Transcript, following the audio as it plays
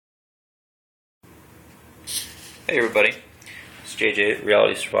Hey everybody, it's JJ at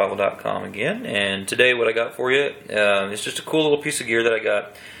realitysurvival.com again, and today what I got for you is just a cool little piece of gear that I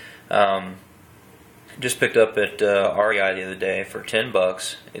got. Just picked up at REI the other day for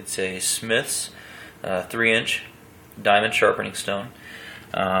 $10. It's a Smith's 3-inch diamond sharpening stone.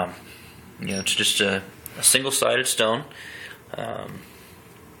 It's just a single-sided stone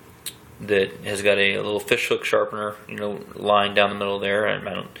that has got a little fish hook sharpener, lying down the middle there. I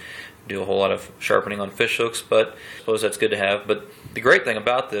don't do a whole lot of sharpening on fish hooks, but I suppose that's good to have. But the great thing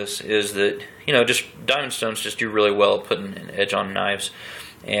about this is that just diamond stones just do really well at putting an edge on knives.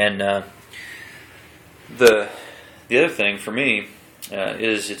 And the other thing for me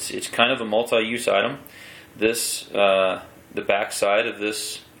is it's kind of a multi-use item. This the back side of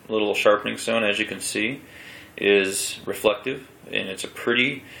this little sharpening stone, as you can see, is reflective, and it's a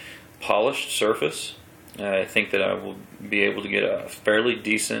pretty polished surface. I think that I will be able to get a fairly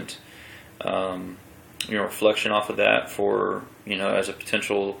decent reflection off of that for as a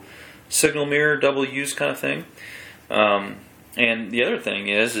potential signal mirror, double use kind of thing. And the other thing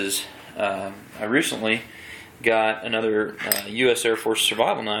is I recently got another U.S. Air Force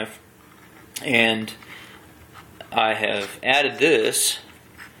survival knife, and I have added this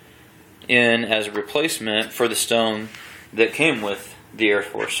in as a replacement for the stone that came with the Air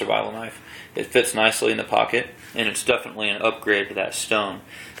Force survival knife. It fits nicely in the pocket, and it's definitely an upgrade to that stone.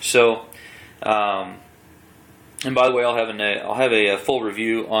 So, and by the way, I'll have a full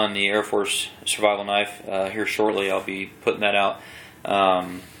review on the Air Force survival knife here shortly. I'll be putting that out,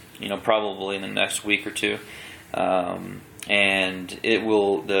 probably in the next week or two. And it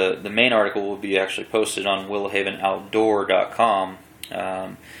will the main article will be actually posted on willhavenoutdoor.com.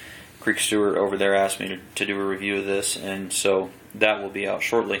 Creek Stewart over there asked me to do a review of this, and so that will be out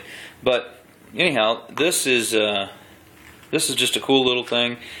shortly. But anyhow, this is just a cool little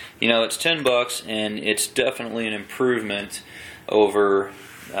thing. It's $10, and it's definitely an improvement over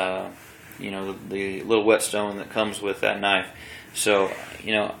the little whetstone that comes with that knife. So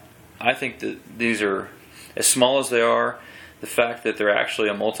I think that these are, as small as they are, the fact that they're actually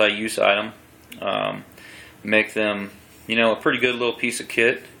a multi-use item make them a pretty good little piece of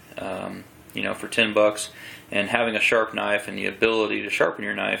kit. For $10, and having a sharp knife and the ability to sharpen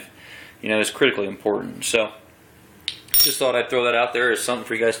your knife, is critically important. So, just thought I'd throw that out there as something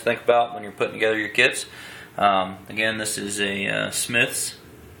for you guys to think about when you're putting together your kits. Again, this is a Smith's.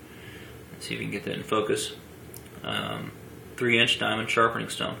 Let's see if you can get that in focus. 3-inch diamond sharpening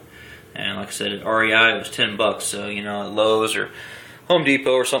stone, and like I said, at REI it was $10. So at Lowe's or Home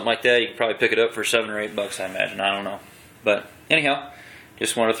Depot or something like that, you could probably pick it up for $7 or $8. I imagine. I don't know, but anyhow.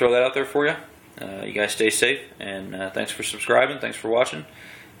 Just wanted to throw that out there for you. You guys stay safe, and thanks for subscribing, thanks for watching,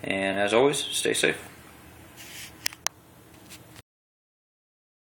 and as always, stay safe.